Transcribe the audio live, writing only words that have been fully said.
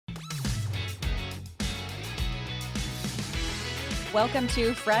Welcome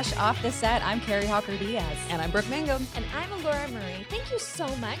to Fresh Off the Set. I'm Carrie Hawker-Diaz. And I'm Brooke Mango. And I'm Laura Marie. Thank you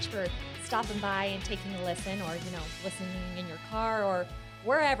so much for stopping by and taking a listen, or, listening in your car or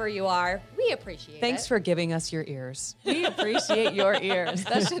wherever you are. We appreciate it. Thanks for giving us your ears. We appreciate your ears.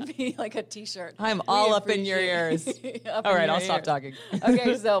 That should be like a t-shirt. I'm all up in your ears. All right, I'll stop talking.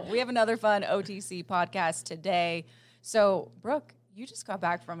 Okay, so we have another fun OTC podcast today. So, Brooke, you just got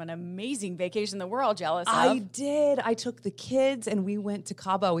back from an amazing vacation that we're all jealous of. I did. I took the kids and we went to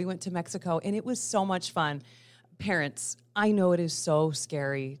Cabo. We went to Mexico and it was so much fun. Parents, I know it is so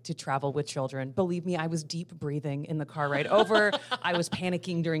scary to travel with children. Believe me, I was deep breathing in the car ride over. I was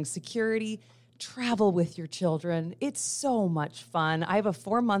panicking during security. Travel with your children. It's so much fun. I have a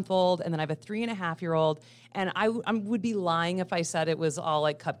 4-month-old and then I have a 3.5-year-old. And I would be lying if I said it was all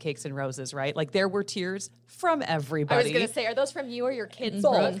like cupcakes and roses, right? Like there were tears from everybody. I was going to say, are those from you or your kids?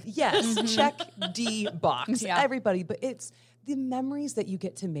 Both. Yes. Check D box. Yeah. Everybody. But it's the memories that you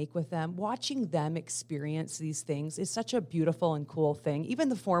get to make with them. Watching them experience these things is such a beautiful and cool thing. Even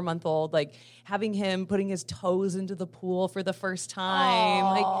the 4-month-old, like having him putting his toes into the pool for the first time.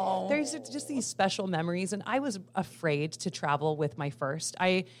 Like there's just these special memories. And I was afraid to travel with my first.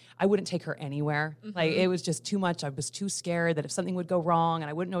 I wouldn't take her anywhere. Mm-hmm. Like it was just too much. I was too scared that if something would go wrong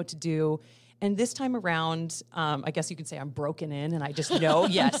and I wouldn't know what to do. And this time around, I guess you could say I'm broken in and I just know,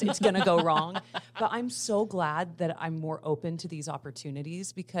 yes, it's going to go wrong. But I'm so glad that I'm more open to these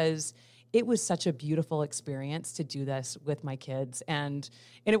opportunities because it was such a beautiful experience to do this with my kids. And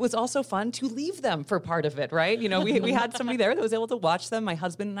it was also fun to leave them for part of it, right? We had somebody there that was able to watch them. My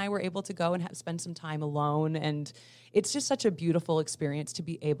husband and I were able to go and spend some time alone. And it's just such a beautiful experience to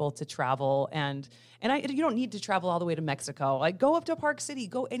be able to travel. And you don't need to travel all the way to Mexico. Like go up to Park City,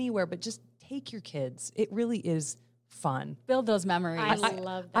 go anywhere, but just take your kids. It really is fun. Build those memories. I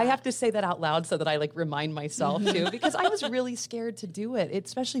love that. I have to say that out loud so that I remind myself too, because I was really scared to do it,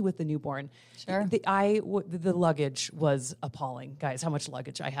 especially with the newborn. Sure. The luggage was appalling, guys, how much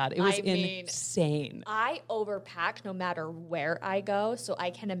luggage I had. It was insane. I overpack no matter where I go, so I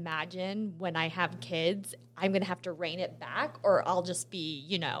can imagine when I have kids, I'm going to have to rein it back, or I'll just be,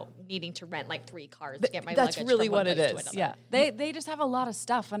 needing to rent like 3 cars to get my luggage. That's really from one what it place to is. another. Yeah. They just have a lot of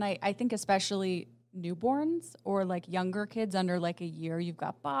stuff. And I think especially newborns or like younger kids under like a year, you've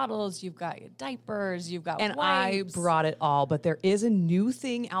got bottles, you've got your diapers, you've got and wipes. I brought it all, but there is a new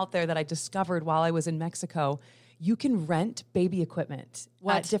thing out there that I discovered while I was in Mexico. You can rent baby equipment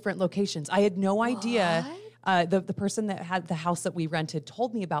at different locations. I had no idea. The person that had the house that we rented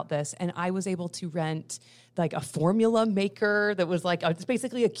told me about this, and I was able to rent like a formula maker that was like, it's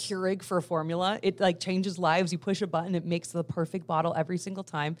basically a Keurig for formula. It like changes lives. You push a button, it makes the perfect bottle every single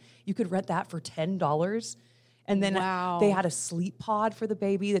time. You could rent that for $10. And then they had a sleep pod for the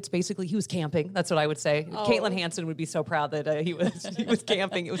baby. That's basically, he was camping. That's what I would say. Caitlin Hansen would be so proud that he was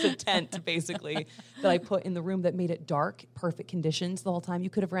camping. It was a tent, basically, that I put in the room that made it dark, perfect conditions the whole time. You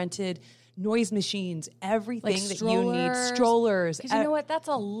could have rented noise machines, everything like that you need. Strollers. Because you know what? That's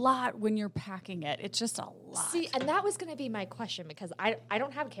a lot when you're packing it. It's just a lot. See, and that was going to be my question, because I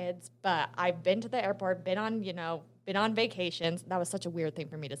don't have kids, but I've been to the airport, been on vacations. That was such a weird thing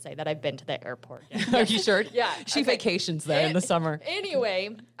for me to say, that I've been to the airport. Are you sure? Yeah. She vacations there in the summer.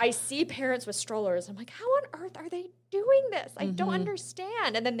 Anyway, I see parents with strollers. I'm like, how on earth are they doing this? I don't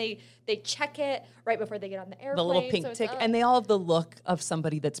understand. And then they check it right before they get on the airplane. The little pink tick. And they all have the look of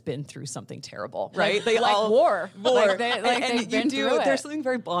somebody that's been through something terrible, right? They like all war. Like they've been through it. There's something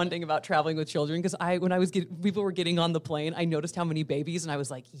very bonding about traveling with children, because when people were getting on the plane, I noticed how many babies, and I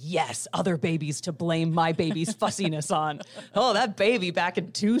was like, yes, other babies to blame my baby's fussiness on. Oh, that baby back in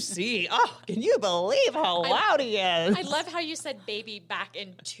 2C. Oh, can you believe how loud he is? I love how you said baby back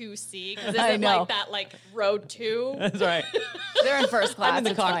in 2C, because I it's know. like that, like road 2. That's right. They're in first class. I'm in the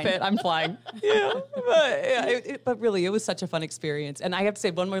it's cockpit. fine. I'm flying. But really, it was such a fun experience. And I have to say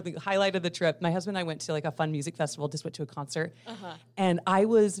one more thing. Highlight of the trip. My husband and I went to like a fun music festival. Just went to a concert, and I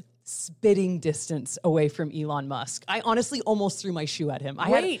was spitting distance away from Elon Musk. I honestly almost threw my shoe at him.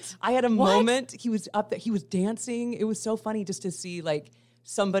 I had a moment. He was up there. He was dancing. It was so funny just to see like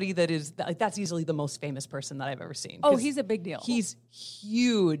somebody that's easily the most famous person that I've ever seen. Oh, he's a big deal. He's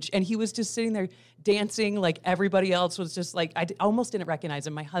huge. And he was just sitting there dancing like everybody else was just like, I almost didn't recognize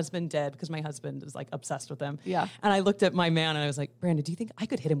him. My husband did, because my husband is like obsessed with him. Yeah. And I looked at my man and I was like, Brandon, do you think I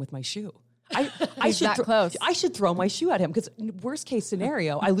could hit him with my shoe? I should that close. I should throw my shoe at him, because worst case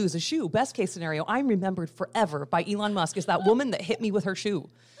scenario, I lose a shoe. Best case scenario, I'm remembered forever by Elon Musk as that woman that hit me with her shoe.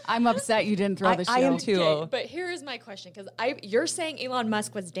 I'm upset you didn't throw the shoe. I am too. Okay, but here is my question, because you're saying Elon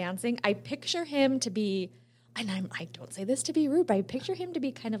Musk was dancing. I picture him to be I don't say this to be rude, but I picture him to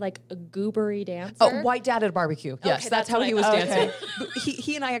be kind of like a goobery dancer. Oh, white dad at a barbecue. Yes, Okay, that's how he was dancing. Okay. But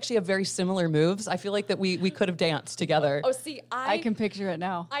he and I actually have very similar moves. I feel like that we could have danced together. Oh, see, I can picture it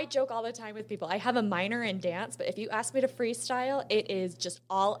now. I joke all the time with people. I have a minor in dance, but if you ask me to freestyle, it is just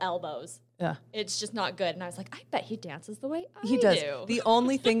all elbows. Yeah. It's just not good. And I was like, I bet he dances the way I He does. do. The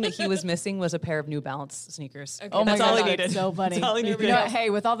only thing that he was missing was a pair of New Balance sneakers. Okay, Oh my That's all God, he needed. it's so funny. That's all he needed. You know, hey,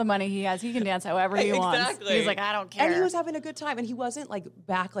 with all the money he has, he can dance however he wants. Exactly. He's like, I don't care. And he was having a good time. And he wasn't like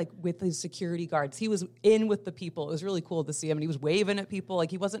back like with his security guards. He was in with the people. It was really cool to see him. And he was waving at people. Like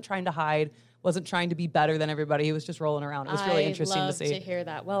he wasn't trying to hide, wasn't trying to be better than everybody. He was just rolling around. It was really interesting to see. I love to hear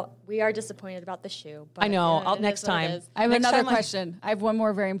that. Well, we are disappointed about the shoe. But I know. it Next is what it time. is. I have Next another time question. I have one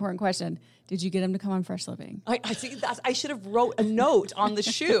more very important question. Did you get him to come on Fresh Living? I see. I should have wrote a note on the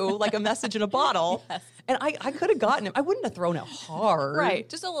shoe, like a message in a bottle, and I could have gotten him. I wouldn't have thrown it hard, Right.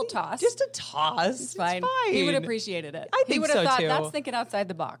 Just a little toss. Just a toss. It's fine. He would have appreciated it. I he think would have so, thought too. that's thinking outside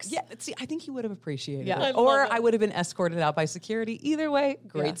the box. Yeah, see, I think he would have appreciated Yeah. I it. love Or it. I would have been escorted out by security. Either way,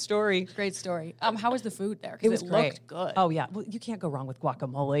 great Yeah. story. Great story. How was the food there? It was Because great. looked good. Oh yeah, well you can't go wrong with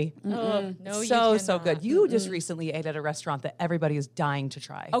guacamole. Oh, no, so you so cannot. good. You just recently ate at a restaurant that everybody is dying to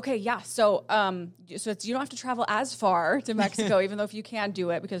try. Okay, yeah. So, it's, you don't have to travel as far to Mexico, even though if you can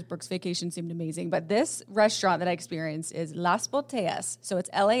do it, because Brooke's vacation seemed amazing. But this restaurant that I experienced is Las Botellas. So it's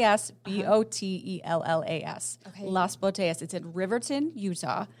LASBOTELLAS. Okay. Las Botellas. It's in Riverton,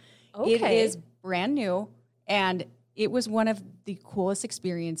 Utah. It Okay. is brand new, and it was one of the coolest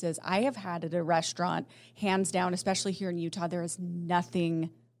experiences I have had at a restaurant, hands down. Especially here in Utah, there is nothing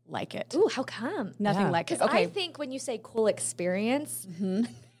like it. Ooh, how come? Nothing Yeah. like it. Because Okay. I think when you say cool experience, I'm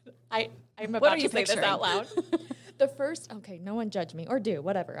What about are to you say this picturing? out loud. Okay, no one judge me or do,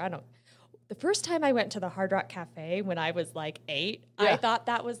 whatever. I don't. The first time I went to the Hard Rock Cafe when I was like 8, Yeah. I thought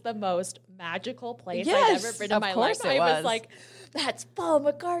that was the most magical place I'd Yes, ever been in of my course life. it I was. was like, that's Paul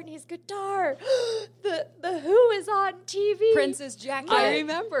McCartney's guitar. the Who is on TV. Prince's jacket. I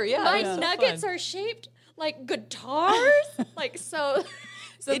remember. Yeah, My it was so nuggets fun. are shaped like guitars. like so.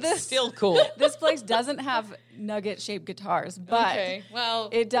 So It's still cool. This place doesn't have nugget-shaped guitars, but Okay, well,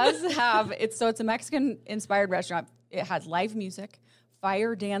 it does have. It's a Mexican-inspired restaurant. It has live music,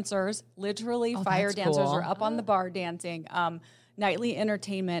 fire dancers. Literally, fire that's dancers cool. are up on the bar dancing. Nightly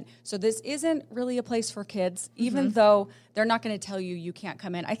entertainment. So this isn't really a place for kids, even though they're not going to tell you can't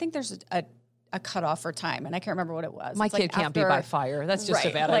come in. I think there's a cutoff for time, and I can't remember what it was. My It's kid like can't be after- by fire. That's just a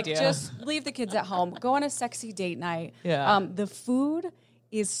Right. bad like, idea. Just leave the kids at home. Go on a sexy date night. Yeah. The food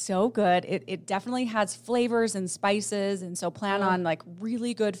is so good. It definitely has flavors and spices, and so plan on like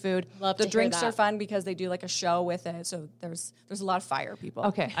really good food. Love the to hear drinks that. are fun because they do like a show with it. So there's a lot of fire people.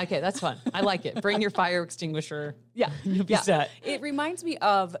 Okay, that's fun. I like it. Bring your fire extinguisher. Yeah. You'll be set. It reminds me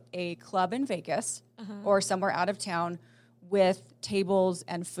of a club in Vegas or somewhere out of town with tables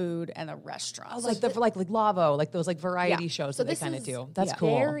and food and a restaurant. Like like Lavo, like those like variety Yeah. shows so that they this kind of is do. That's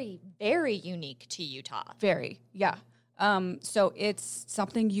cool. Very, very unique to Utah. Very, yeah. So it's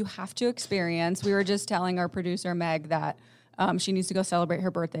something you have to experience. We were just telling our producer Meg that she needs to go celebrate her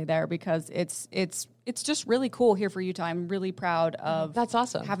birthday there because it's just really cool here for Utah. I'm really proud of That's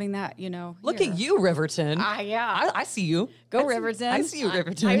awesome. having that. Look here. at you, Riverton. Yeah. I see you. Go Riverton. I see you,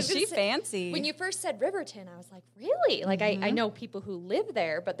 Riverton. I was gonna She say- fancy. When you first said Riverton, I was like, really? Like, I know people who live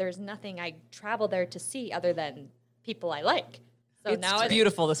there, but there's nothing I travel there to see other than people I like. So It's now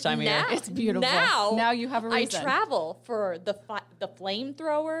beautiful this time of year. It's beautiful. Now you have a I reason. travel for the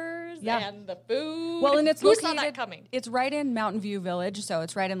flamethrowers Yeah. and the food. Well, and it's Who located. saw that coming? It's right in Mountain View Village, so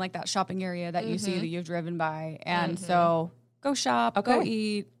it's right in like that shopping area that you see that you've driven by, and so go shop, go Okay.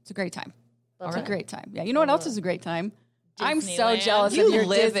 eat. It's a great time. Love It's it. a great time. Yeah, you know what else is a great time? I'm so Disneyland. jealous You of your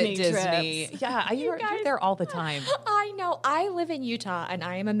live Disney at Disney. trips. Yeah, you're there all the time. I know. I live in Utah, and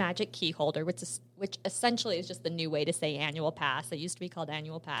I am a magic key holder, which essentially is just the new way to say annual pass. It used to be called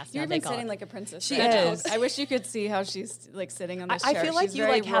annual pass. You're now they even call sitting it. like a princess. She right now. is. I wish you could see how she's like sitting on this I chair. feel like She's you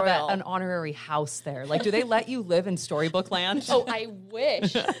very like have royal. an honorary house there. Like, do they let you live in storybook land? Oh, I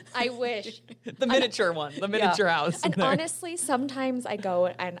wish. I wish. The miniature one, the miniature house. And there. honestly, sometimes I go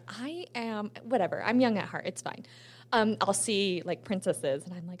and I am whatever. I'm young at heart. It's fine. I'll see like princesses,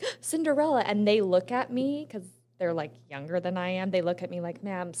 and I'm like Cinderella, and they look at me because they're like younger than I am. They look at me like,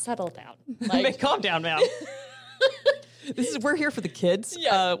 "Ma'am, settle down." Like, calm down, man. We're here for the kids.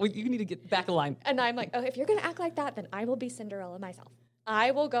 Yeah. You need to get back in line. and I'm like, "Oh, if you're gonna act like that, then I will be Cinderella myself.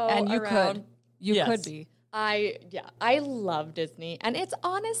 I will go and you around." could. You Yes. could be. I love Disney, and it's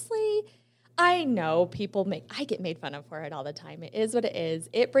honestly, I know I get made fun of for it all the time. It is what it is.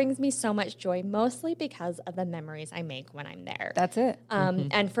 It brings me so much joy, mostly because of the memories I make when I'm there. That's it.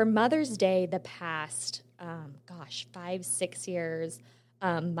 And for Mother's Day, the past, 5-6 years,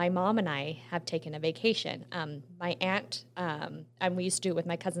 my mom and I have taken a vacation. My aunt, and we used to do it with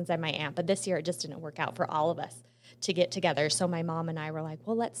my cousins and my aunt, but this year it just didn't work out for all of us to get together. So my mom and I were like,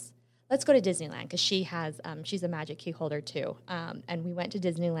 well, let's go to Disneyland, because she's a magic key holder too. And we went to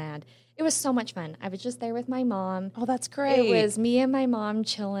Disneyland. It was so much fun. I was just there with my mom. Oh, that's great. It was me and my mom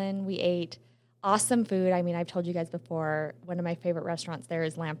chilling. We ate awesome food. I mean, I've told you guys before, one of my favorite restaurants there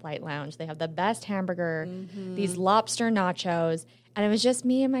is Lamplight Lounge. They have the best hamburger, these lobster nachos, and it was just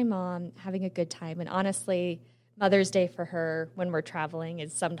me and my mom having a good time. And honestly, Mother's Day for her when we're traveling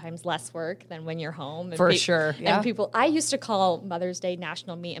is sometimes less work than when you're home. And For sure. And I used to call Mother's Day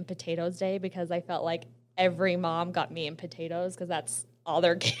National Meat and Potatoes Day, because I felt like every mom got meat and potatoes, because that's all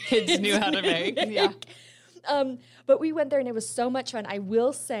their kids Knew how to make. Yeah. But we went there and it was so much fun. I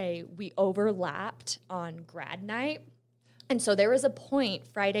will say we overlapped on grad night. And so there was a point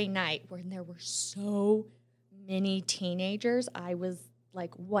Friday night when there were so many teenagers. I was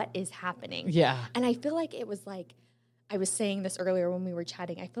like, what is happening? Yeah. And I feel like it was like, I was saying this earlier when we were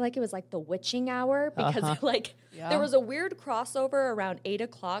chatting, I feel like it was like the witching hour, because there was a weird crossover around 8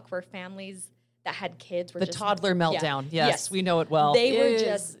 o'clock where families that had kids were The just toddler meltdown. Yes, we know it well. They were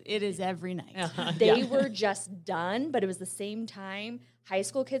just It is every night. they were just done, but it was the same time high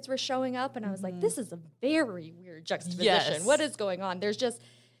school kids were showing up, and I was like, this is a very weird juxtaposition. Yes. What is going on? There's just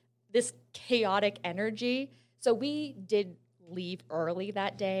this chaotic energy. So we did leave early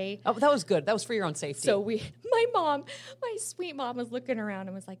that day. Oh, that was good. That was for your own safety. So my sweet mom was looking around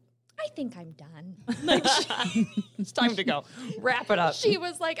and was like, I think I'm done. Like, it's time to go. Wrap it up. she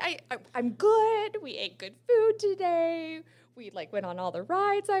was like, I'm good. We ate good food today. We went on all the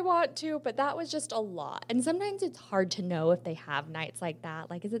rides I want to, but that was just a lot. And sometimes it's hard to know if they have nights like that.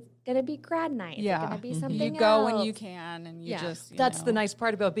 Like, is it going to be grad night? Is it going to be something You go when else? you can, and you just, That's the nice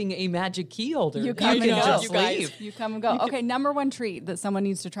part about being a magic key holder. You come and can go. just You guys, leave. you come and go. Okay, number one treat that someone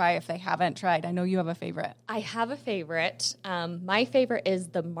needs to try if they haven't tried. I know you have a favorite. I have a favorite. My favorite is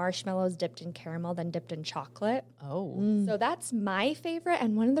the marshmallows dipped in caramel, then dipped in chocolate. Oh. So that's my favorite.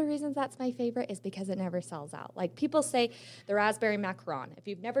 And one of the reasons that's my favorite is because it never sells out. Like, people say the raspberry macaron. If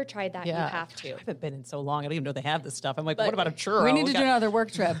you've never tried that, you have to. I haven't been in so long. I don't even know they have this stuff. I'm like, But what about a churro? We need to do another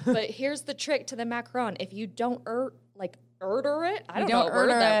work trip. But here's the trick to the macaron. If you don't order it, I don't don't know.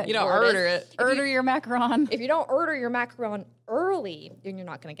 Order it. You don't word order is. it. Order your macaron. If you don't order your macaron early, then you're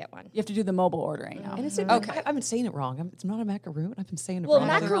not going to get one. You have to do the mobile ordering now. And is it Okay. I've been saying it wrong. It's not a macaroon. I've been saying it Well, wrong.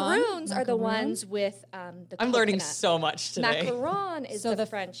 macaroons are the ones with the I'm learning coconut. so much today. Macaron is So the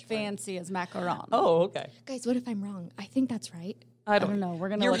French one. fancy is macaron. Oh, okay. Guys, what if I'm wrong? I think that's right. I don't know. We're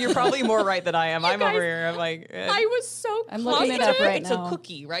gonna. You're probably more right than I am. I'm guys- over here. I'm like, I was so I'm looking it up confident. right it's now. a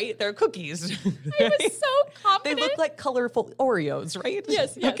cookie, right? They're cookies. I was so They confident. look like colorful Oreos, right?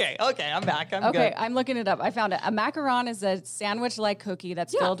 Yes, yes. Okay, I'm back. I'm Okay, good. I'm looking it up. I found it. A macaron is a sandwich-like cookie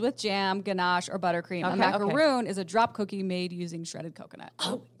that's filled with jam, ganache, or buttercream. A Okay, macaroon is a drop cookie made using shredded coconut.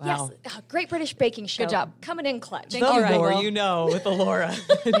 Oh, Wow. yes. Great British Baking Show. Good job. Coming in clutch. Thank The you, more Rachel. you know with Alora.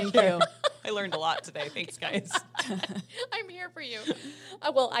 Thank you. I learned a lot today. Thanks, guys. I'm here for you.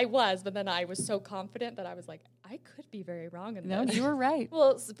 Well, I was, but then I was so confident that I was like, I could be very wrong in No, this. you were right.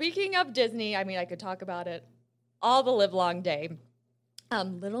 Well, speaking of Disney, I mean, I could talk about it all the live long day.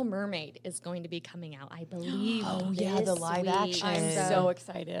 Little Mermaid is going to be coming out, I believe. the live action. I'm so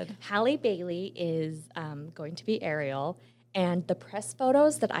excited. Halle Bailey is going to be Ariel. And the press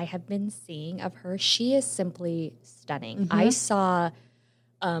photos that I have been seeing of her, she is simply stunning. I saw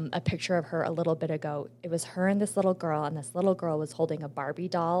a picture of her a little bit ago. It was her and this little girl, and this little girl was holding a Barbie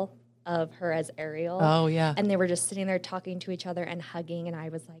doll of her as Ariel. Oh, yeah. And they were just sitting there talking to each other and hugging, and I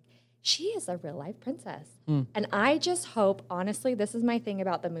was like, she is a real life princess. And I just hope, honestly, this is my thing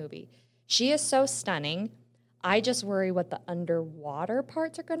about the movie. She is so stunning. I just worry what the underwater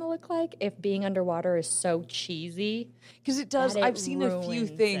parts are going to look like if being underwater is so cheesy. Because it does. That it I've seen a few ruins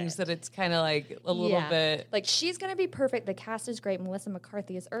things it. that it's kind of like a little bit. Like, she's going to be perfect. The cast is great. Melissa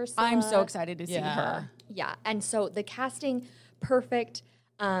McCarthy is Ursula. I'm so excited to see Yeah. her. Yeah, and so the casting, perfect.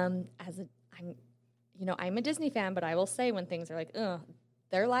 I'm a Disney fan, but I will say when things are like,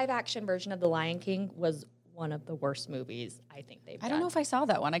 their live action version of The Lion King was one of the worst movies I think they've done. I don't know if I saw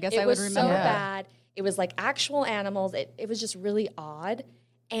that one. I guess It I would was remember. so that. bad. It was like actual animals. It was just really odd.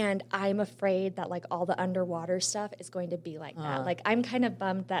 And I'm afraid that like all the underwater stuff is going to be like that. Like, I'm kind of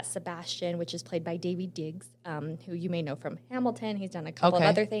bummed that Sebastian, which is played by Davy Diggs, who you may know from Hamilton. He's done a couple of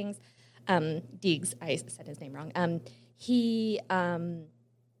other things. Diggs, I said his name wrong. He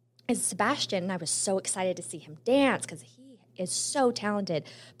is Sebastian, and I was so excited to see him dance because he is so talented.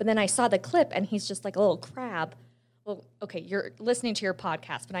 But then I saw the clip, and he's just like a little crab. Well, okay, you're listening to your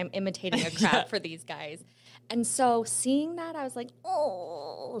podcast, but I'm imitating a crab for these guys. And so seeing that, I was like,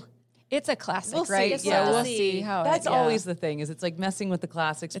 oh. It's a classic, We'll see. right? It's Yeah, fun to we'll see. see how That's it, always the thing, is it's like messing with the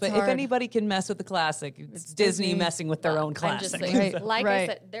classics. But hard. if anybody can mess with the classic, it's Disney messing with their own I'm just classic. saying, Right, like I right.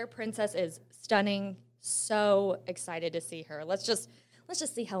 said, their princess is stunning. So excited to see her. Let's just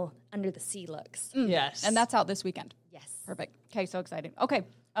see how Under the Sea looks. Yes. And that's out this weekend. Yes. Perfect. Okay, so exciting. Okay,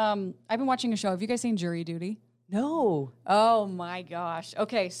 I've been watching a show. Have you guys seen Jury Duty? No. Oh my gosh.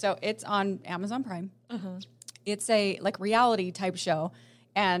 Okay, so it's on Amazon Prime. It's a like reality type show,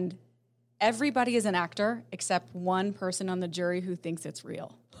 and everybody is an actor except one person on the jury who thinks it's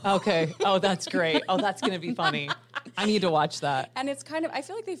real. Okay. Oh, that's great. Oh, that's going to be funny. I need to watch that. And it's kind of, I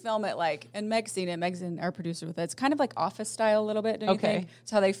feel like they film it like, and Meg's seen it, Meg's our producer with it. It's kind of like Office style a little bit, don't you Okay. think? It's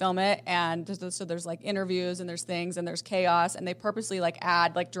how they film it. And so there's like interviews and there's things and there's chaos and they purposely like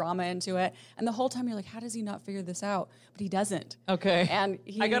add like drama into it. And the whole time you're like, how does he not figure this out? But he doesn't. Okay. And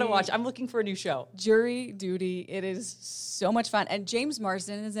I got to watch. I'm looking for a new show. Jury Duty. It is so much fun. And James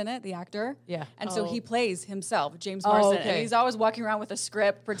Marsden is in it, the actor. Yeah. And so he plays himself, James Oh, Marsden. okay. And he's always walking around with a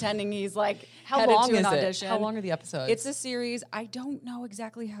script pretending he's like How headed long to an is it? audition. How long are the episodes? It's a series. I don't know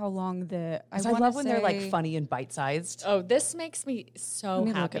exactly how long the. I wanna love when they're like say- funny and bite-sized. Oh, this makes me so Let me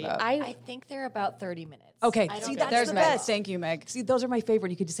look happy. it up. I think they're about 30 minutes. Okay, I don't see, know. that's There's the Meg. best. Thank you, Meg. See, those are my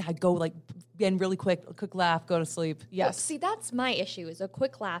favorite. You could just go like, and really quick laugh, go to sleep. Yes. See, that's my issue is a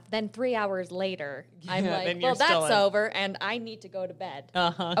quick laugh. Then 3 hours later, I'm Yeah, like, then you're well, still that's in. over, and I need to go to bed.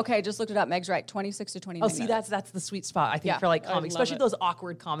 Okay, just looked it up. Meg's right. 26 to 29 Oh, see, minutes. that's the sweet spot, I think, Yeah, for like I comedy, love especially it. those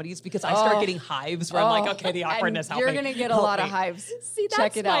awkward comedies, because I start getting hives where I'm like, okay, the awkwardness, and help you're me. going to get a Help lot me. of hives. See, that's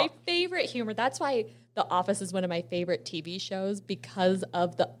Check it my out. favorite humor. That's why The Office is one of my favorite TV shows because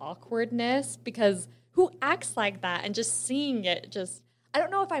of the awkwardness. Because who acts like that? And just seeing it, I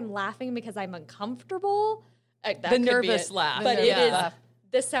don't know if I'm laughing because I'm uncomfortable. That could be nervous it. laugh. But The it nervous is. laugh.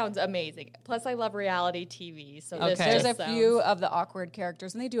 This sounds amazing. Plus, I love reality TV. So this Okay. There's just a sounds- few of the awkward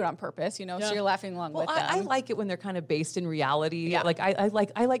characters, and they do it on purpose, so you're laughing along Well, with them. I like it when they're kind of based in reality. Yeah. Like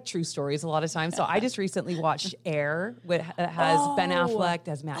I like true stories a lot of times. So I just recently watched Air, which has Ben Affleck,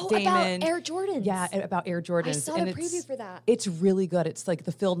 has Matt Oh, Damon. about Air Jordans. Yeah, about Air Jordans. I saw And the it's- preview for that. It's really good. It's like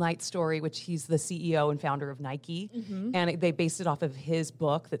the Phil Knight story, which he's the CEO and founder of Nike, and they based it off of his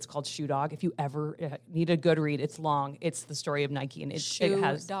book that's called Shoe Dog. If you ever need a good read, it's long. It's the story of Nike, and it Shoe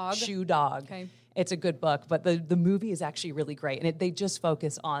has Dog? Shoe Dog. Okay. It's a good book, but the movie is actually really great, and they just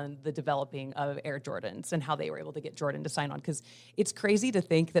focus on the developing of Air Jordans and how they were able to get Jordan to sign on. Because it's crazy to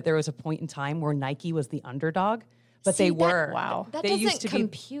think that there was a point in time where Nike was the underdog, but See, they that- were. Wow. that they doesn't used to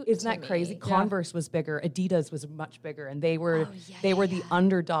compute Isn't to that crazy? me. Converse was bigger, Adidas was much bigger, and they were yeah, the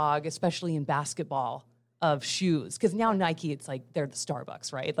underdog, especially in basketball, of shoes. Because now Nike, it's like they're the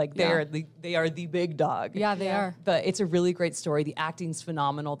Starbucks, right? Like they are the big dog. Yeah, they are. But it's a really great story. The acting's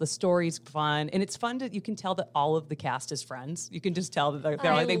phenomenal. The story's fun, and it's fun you can tell that all of the cast is friends. You can just tell that they're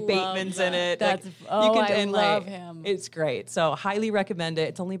I like love Bateman's in it. That's- like, oh, I and, love like, him. It's great. So highly recommend it.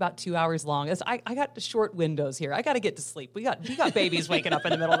 It's only about 2 hours long. I got the short windows here. I got to get to sleep. We got babies waking up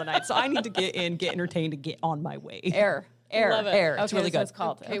in the middle of the night, so I need to get in, get entertained, and get on my way. Air. Love it. Air. It's Okay, really that's what good. it's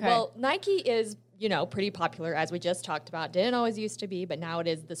called. Okay, well, Nike is, pretty popular, as we just talked about. Didn't always used to be, but now it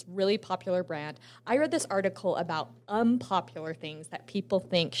is this really popular brand. I read this article about unpopular things that people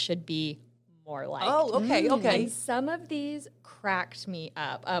think should be more liked. Oh, okay. And some of these cracked me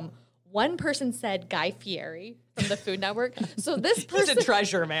up. One person said Guy Fieri from the Food Network. So this He's person, a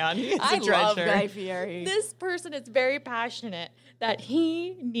treasure, man. He's I a treasure. love Guy Fieri. this person is very passionate that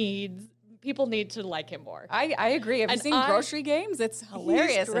people need to like him more. I agree. Have you And seen I- Grocery Games? It's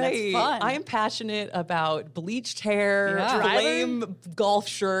hilarious He's and it's great. fun. I am passionate about bleached hair, Yeah. flame golf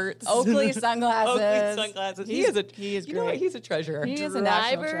shirts, Oakley sunglasses. Oakley sunglasses. He is great. You know what? He's a treasure. He is a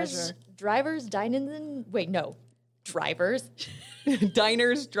national Drivers, treasure. drivers, drivers.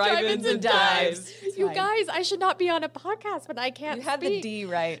 Diners, drive-ins, and dives. You fine. guys, I should not be on a podcast, but I can't You had the speak. D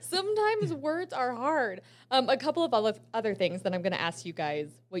right. Sometimes words are hard. A couple of other things that I'm going to ask you guys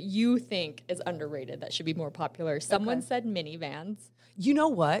what you think is underrated that should be more popular. Someone said minivans. You know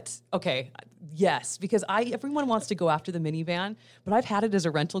what? Okay, yes, because everyone wants to go after the minivan, but I've had it as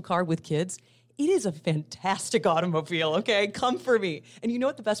a rental car with kids. It is a fantastic automobile, okay? Come for me. And you know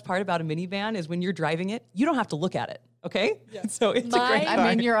what the best part about a minivan is when you're driving it, you don't have to look at it, okay? So it's a great car.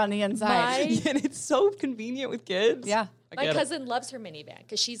 I mean, you're on the inside. and it's so convenient with kids. Yeah. My cousin loves her minivan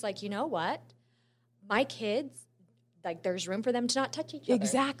because she's like, you know what? My kids like there's room for them to not touch each other.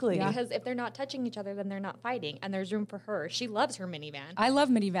 Exactly. Because if they're not touching each other, then they're not fighting. And there's room for her. She loves her minivan. I love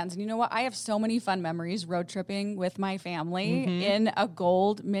minivans. And you know what? I have so many fun memories road tripping with my family in a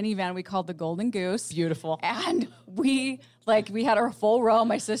gold minivan we called the Golden Goose. Beautiful. And we had our full row.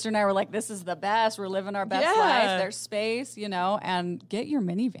 My sister and I were like, this is the best. We're living our best life. There's space, and get your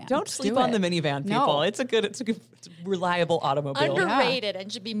minivan. Don't sleep on the minivan, people. No. It's a reliable automobile. Underrated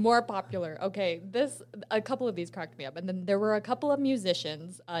and should be more popular. Okay, a couple of these cracked me up. And then there were a couple of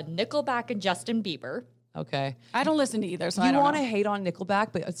musicians, Nickelback and Justin Bieber. Okay. I don't listen to either, so I You don't want know. to hate on Nickelback,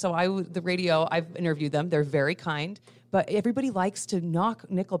 but the radio, I've interviewed them. They're very kind, but everybody likes to knock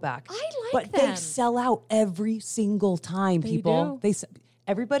Nickelback. But they sell out every single time, people. do.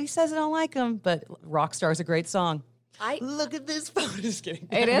 Everybody says they don't like them, but Rockstar's a great song. I Look at this phone. Just kidding.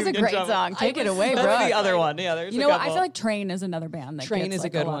 It is a great song. Take it away, bro. That's the other one. Yeah, there's You know what? I feel like Train is another band that Train gets is a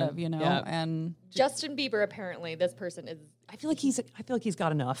like good a lot one. of, Yeah. and Justin Bieber, apparently, this person is. I feel like he's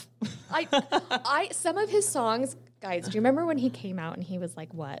got enough. Some of his songs, guys. Do you remember when he came out and he was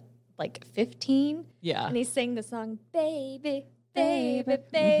like 15? Yeah. And he sang the song, "Baby, Baby,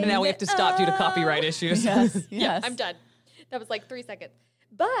 Baby." Now we have to stop due to copyright issues. yes. I'm done. That was like 3 seconds.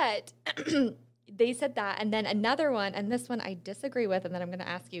 But they said that, and then another one, and this one I disagree with, and then I'm going to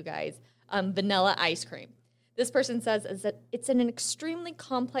ask you guys, vanilla ice cream. This person says is that it's an extremely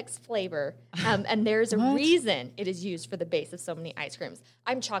complex flavor, and there's a reason it is used for the base of so many ice creams.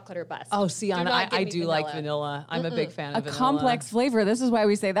 I'm chocolate or bust. Oh, see, Do Anna, not give I me do like vanilla. I'm a big fan A of vanilla. complex flavor. This is why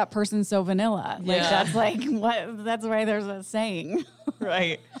we say that person's so vanilla. Yeah. That's like what. That's why there's a saying.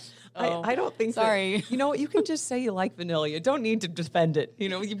 Right. I don't think Sorry. You know what? You can just say you like vanilla. You don't need to defend it.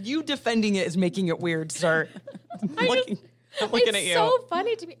 You defending it is making it weird, sir. I'm looking It's at you. so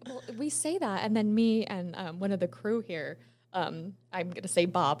funny to me. Well, we say that, and then me and one of the crew here, I'm going to say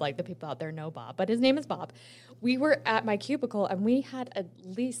Bob, like the people out there know Bob, but his name is Bob. We were at my cubicle, and we had at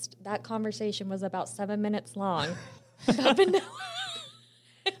least, that conversation was about 7 minutes long about vanilla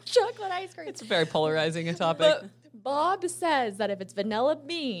chocolate ice cream. It's very polarizing a topic. But Bob says that if it's vanilla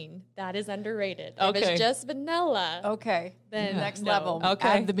bean, that is underrated. If Okay. it's just vanilla, Okay. then Next no. level. Okay.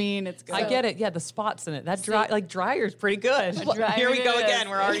 Add the bean. It's good. I get it. Yeah, the spots in it. That dryer's pretty good. dryer Here we go it again. is.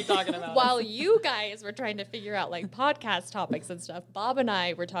 We're already talking about While you guys were trying to figure out like podcast topics and stuff, Bob and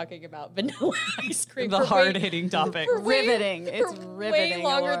I were talking about vanilla ice cream. the for hard-hitting topic. Riveting. It's for riveting, way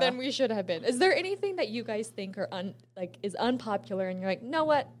longer Laura. than we should have been. Is there anything that you guys think are is unpopular and you're like, know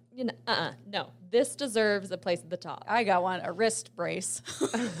what? No, this deserves a place at the top. I got one. A wrist brace.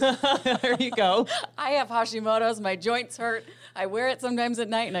 There you go. I have Hashimoto's. My joints hurt. I wear it sometimes at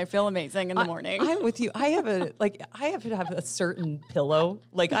night, and I feel amazing in the morning. I'm with you. I have to have a certain pillow.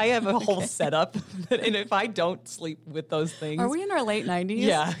 Like I have a whole setup, and if I don't sleep with those things, Are we in our late 90s?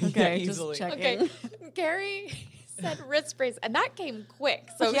 Yeah, Okay, yeah, just easily. checking. Okay, Carrie said wrist brace, and that came quick.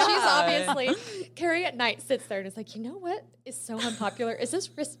 So Yeah. she's obviously, Carrie at night sits there and is like, you know what is so unpopular? Is this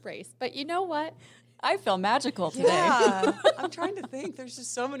wrist brace? But you know what? I feel magical today. Yeah, I'm trying to think. There's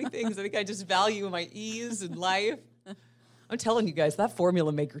just so many things. I think I just value my ease and life. I'm telling you guys, that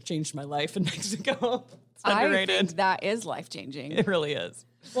formula maker changed my life in Mexico. It's I underrated. think that is life-changing. It really is.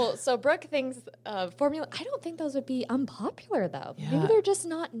 Well, so Brooke thinks formula. I don't think those would be unpopular though. Yeah. Maybe they're just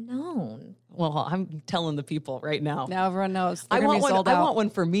not known. Well, I'm telling the people right now. Now everyone knows. They're I gonna want be one. sold I out. want one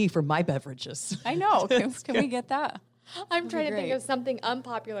for me for my beverages. I know. Can we get that? I'm trying to think great. of something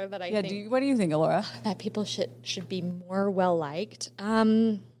unpopular that I Yeah. think What do you think, Laura? that people should be more well liked.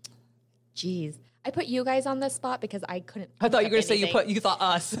 Geez. I put you guys on the spot because I couldn't. I thought you were going to say anything. you thought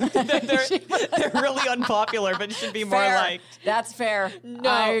us. they're really unpopular, but should be more Fair. liked. That's fair.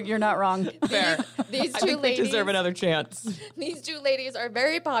 No. You're not wrong. Fair. These I two think they ladies deserve another chance. These two ladies are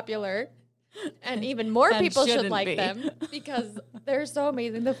very popular, and even more And people should shouldn't like be. them because they're so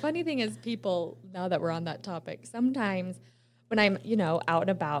amazing. The funny thing is, people, now that we're on that topic, sometimes when I'm, out and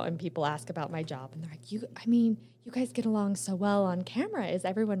about and people ask about my job and they're like, you guys get along so well on camera. Is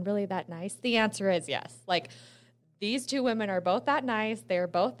everyone really that nice? The answer is yes. Like, these two women are both that nice. They're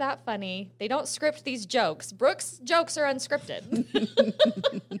both that funny. They don't script these jokes. Brooke's jokes are unscripted.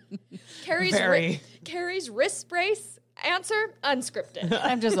 Carrie's wrist brace answer, unscripted.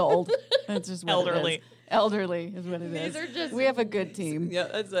 I'm just old. That's just what Elderly. It is. Elderly is what it is. These are just- We have a good team. Yeah,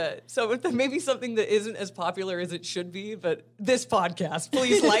 that's it. So maybe something that isn't as popular as it should be, but this podcast,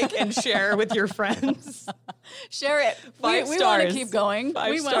 please like and share with your friends. Share it. Five we stars. want to keep going.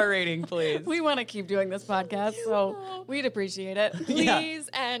 5-star rating, please. We want to keep doing this podcast, so we'd appreciate it. Please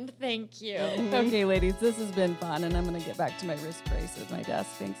and thank you. Okay, ladies, this has been fun, and I'm going to get back to my wrist brace at my desk.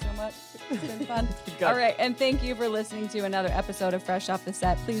 Thanks so much. It's been fun. All right, and thank you for listening to another episode of Fresh Off the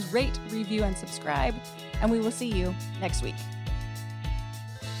Set. Please rate, review, and subscribe, and we will see you next week.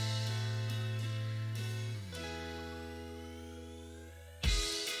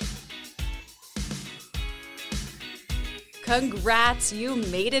 Congrats, you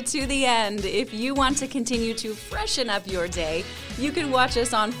made it to the end. If you want to continue to freshen up your day, you can watch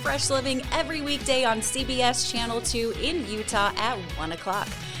us on Fresh Living every weekday on CBS Channel 2 in Utah at 1 o'clock.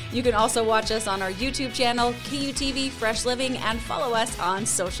 You can also watch us on our YouTube channel, KUTV Fresh Living, and follow us on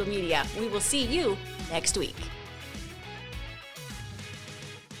social media. We will see you next week.